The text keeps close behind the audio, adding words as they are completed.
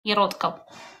يروتكو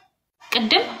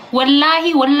قدم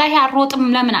والله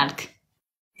الروتم لمن عليك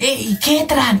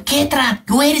Ketran,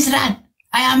 where is Ran?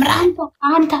 I am Ran.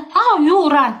 You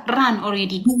run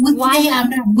already. Which day I am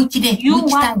Ran? Which day? You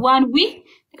which time? one win.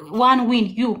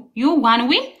 You one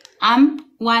win. I'm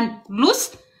one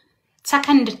lose.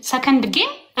 Second game.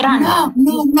 Run.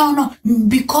 No.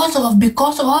 Because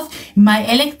of my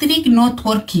electric not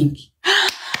working.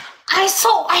 I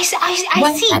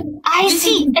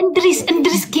see. In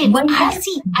this game. I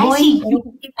see.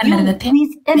 Under the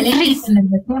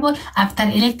table. After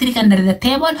electric under the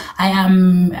table, I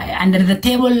am under the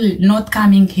table not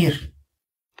coming here.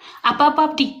 Abba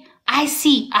Abdi, I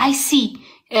see.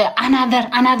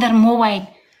 Another mobile.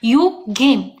 You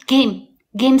game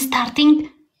starting.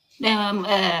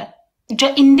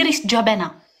 In this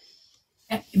Jabana.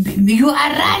 You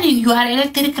are running, you are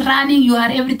electric running, you are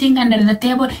everything under the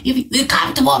table. If you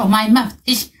come tomorrow, my mouth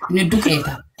is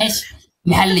educator. Yes,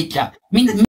 Nihalicha.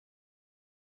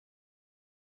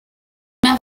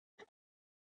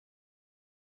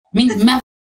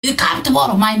 You come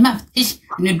tomorrow, my mouth is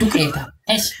educator.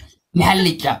 Yes,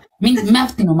 Nihalicha.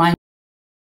 Mouth no my.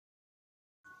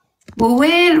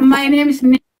 Well, my name is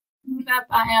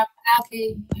I am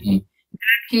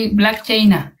Black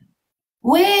China.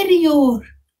 Where are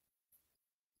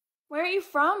you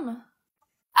from?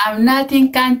 I'm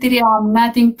nothing country, I'm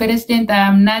nothing president, I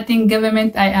am nothing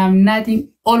government, I am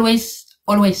nothing, always.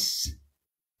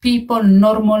 People,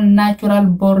 normal, natural,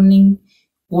 born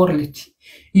world.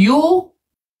 You?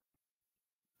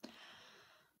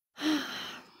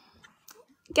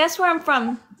 Guess where I'm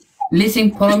from? Listen,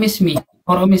 promise me.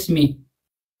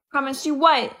 Promise you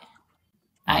what?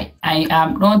 I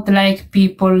am not like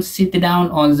people sit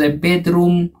down on the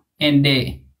bedroom and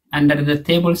under the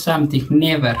table something.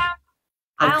 Never.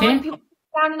 I don't like people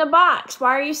sit down in the box.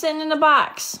 Why are you sitting in the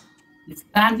box?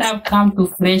 Stand up, come to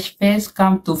fresh face,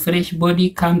 come to fresh body,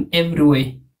 come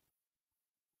everywhere.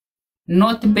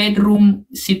 Not bedroom,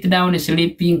 sit down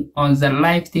sleeping on the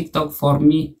live TikTok for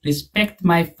me. Respect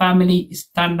my family,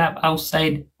 stand up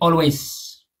outside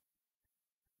always.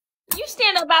 You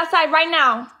stand up outside right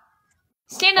now.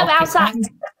 Stand up outside.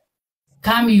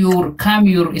 Come your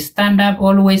stand up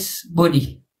always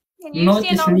body. Not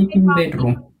sleeping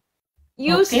bedroom.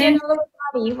 You stand on the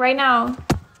body right now.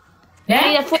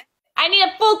 Yeah? I need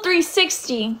a full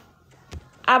 360.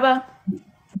 Abba.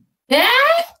 Yeah?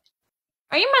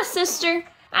 Are you my sister?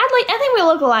 I think we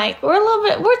look alike. We're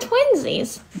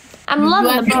twinsies. I'm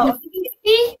loving the both.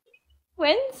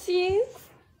 Twinsies.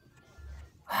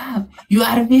 Wow, you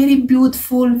are very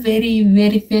beautiful, very,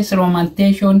 very face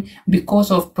romantation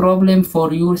because of problem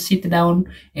for you sit down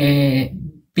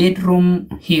bedroom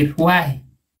here. Why?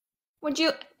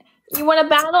 You want to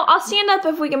battle? I'll stand up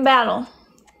if we can battle.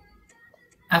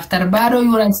 After battle,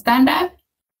 you will stand up?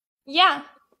 Yeah.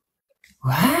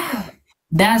 Wow.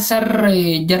 Dancer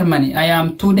Germany. I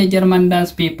am today German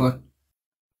dance people.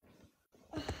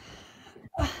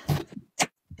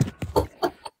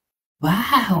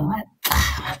 Wow.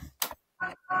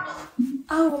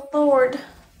 Oh, Lord.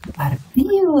 You are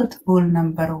beautiful,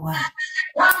 number one.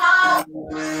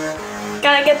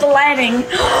 Gotta get the lighting.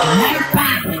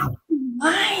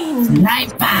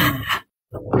 Sniper.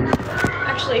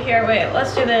 Actually, here, wait.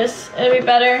 Let's do this. It'll be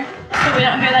better so we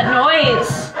don't hear that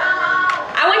noise.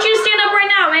 I want you to stand up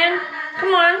right now, man.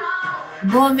 Come on.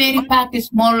 Go very back,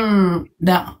 small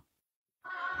down.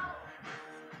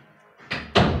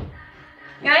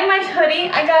 Got my hoodie.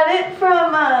 I got it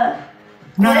from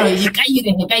No,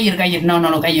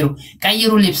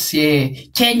 Cairo lips.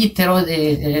 Change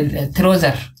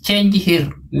trouser. Change here.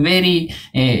 Very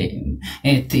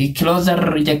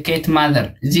closer jacket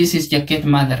mother. This is jacket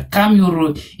mother. Come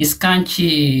your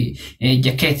scanchy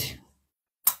jacket.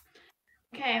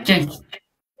 Okay. Change.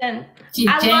 Then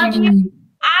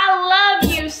I love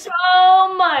you so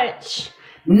much.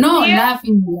 No,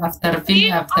 laughing after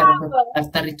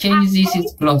change this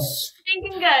is close.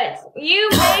 Thinking guts. You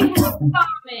made the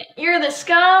comment. You're the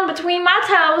scum between my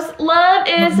toes. Love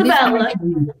Isabella.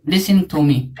 Listen to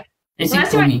me.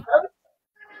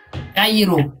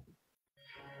 Cairo.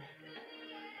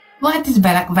 What is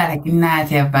balak?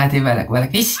 Naya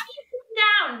balak. Is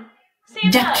down.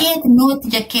 jacket, not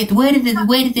jacket. Where is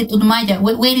it Udmaya?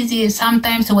 Where is it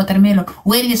sometimes watermelon?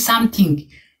 Where is something?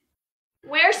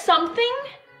 Wear something?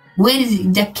 Where is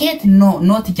it? Jacket? No,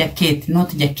 not jacket.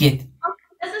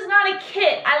 This is not a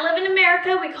kit. I live in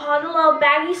America. We call it a little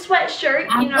baggy sweatshirt.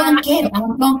 I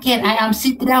don't care. I am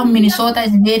sitting down. Minnesota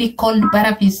is very cold.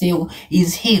 Baraf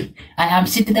is here. I am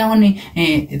sitting down.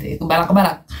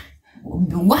 Balak.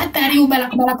 What are you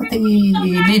balak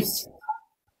lips?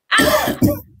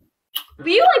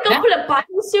 Will you like go put a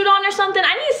bodysuit on or something?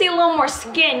 I need to see a little more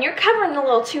skin. You're covering a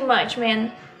little too much, man.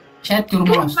 Shut your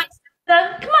Come on, mouth. my sister.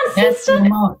 Come on, Shut sister. your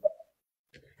mouth.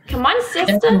 Come on, Shut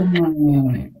sister. your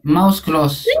mouth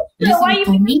close. Sister, why are you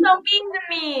Listen to being me. so mean to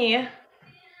me?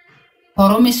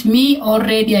 Promise me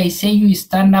already. I say you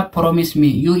stand up. Promise me.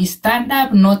 You stand up,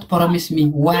 not promise me.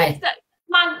 Why? Sister,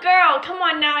 my girl, come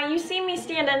on now. You see me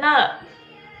standing up.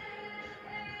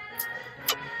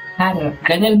 Hara,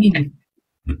 gadal gidi.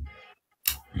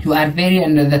 You are very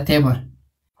under the table.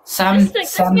 Sister,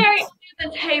 get very under the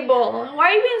table. Why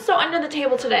are you being so under the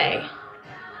table today?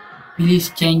 Please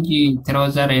change your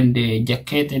trouser and the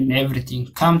jacket and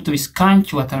everything. Come to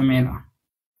Scanch Watermelon.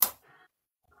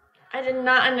 I did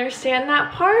not understand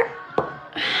that part.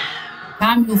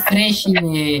 Come you fresh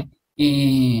 20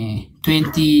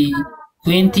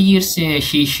 years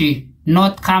shishi.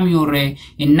 Not come your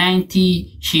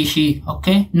 90 shishi,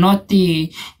 okay? Not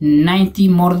 90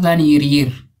 more than your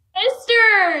year.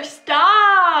 Sister,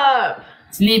 stop.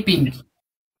 Sleeping.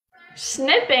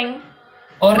 Snipping.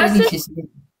 Already she's sleeping.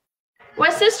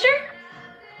 What, sister?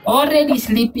 Already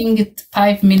sleeping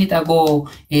 5 minutes ago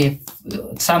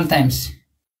sometimes.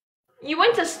 You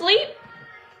went to sleep?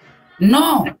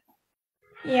 No.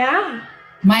 Yeah.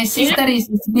 My sister is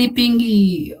sleeping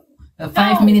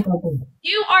 5 minutes ago.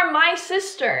 You are my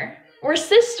sister. We're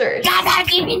sisters.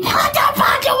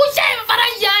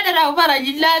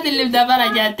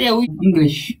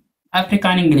 English.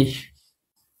 African English.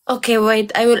 Okay,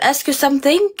 wait. I will ask you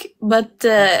something, but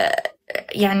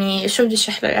يعني شو بدي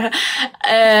اشرح لك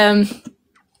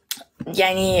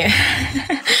يعني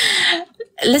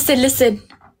listen.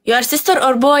 You are sister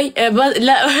or boy?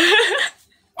 لا.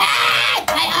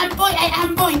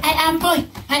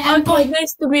 I am boy.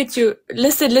 Nice to meet you.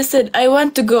 Listen. I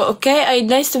want to go, okay?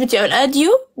 Nice to meet you. I'll add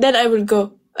you, then I will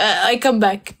go. I come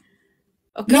back.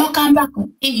 Okay? No, come back.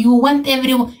 You want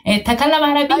everyone. تكلم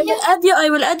عربية? I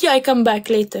will add you. I come back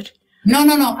later.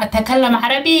 No. أتكلم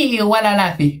عربي ولا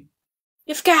لا في؟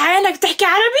 يفكح عينك تحكي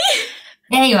عربي؟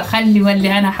 ايوه خلي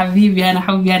ولي انا حبيبي انا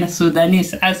حبي انا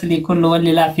السودانيس اصلي كله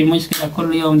ولي لا في مشكله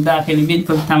كل يوم داخل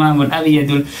بنت تمام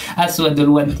الابيض الاسود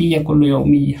الونتيه كل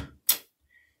يوميه.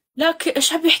 لك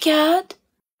ايش عم يحكي هاد؟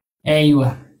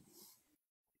 ايوه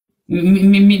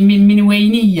من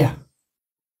وينيه؟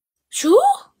 شو؟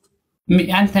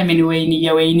 انت من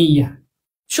وينيه؟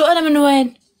 شو انا من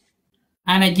وين؟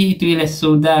 انا جيت الى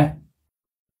السودان.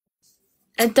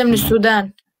 انت من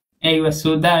السودان؟ ايوه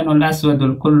السودان والاسود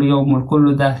الكل يوم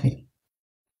والكل داخل.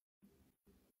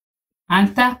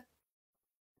 انت؟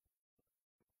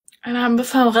 انا عم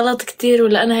بفهم غلط كتير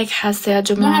ولا انا هيك حاسه يا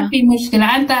جماعه؟ ما في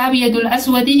مشكله انت ابيض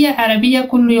الاسوديه عربيه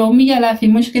كل يوميه لا في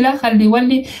مشكله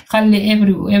خلي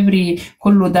افري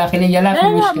كله داخليه لا في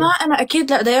مشكله. لا ما انا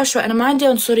اكيد لا داير شوي انا ما عندي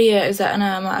عنصريه اذا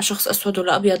انا مع شخص اسود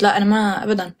ولا ابيض لا انا ما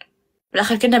ابدا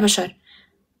بالاخر كنا بشر.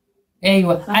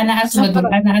 ايوه انا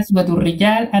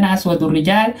اسود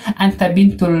الرجال انت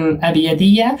بنت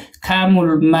الابيضيه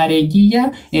كامل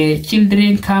ماريجيه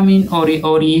children coming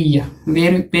اورييه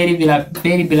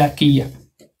very blackيه.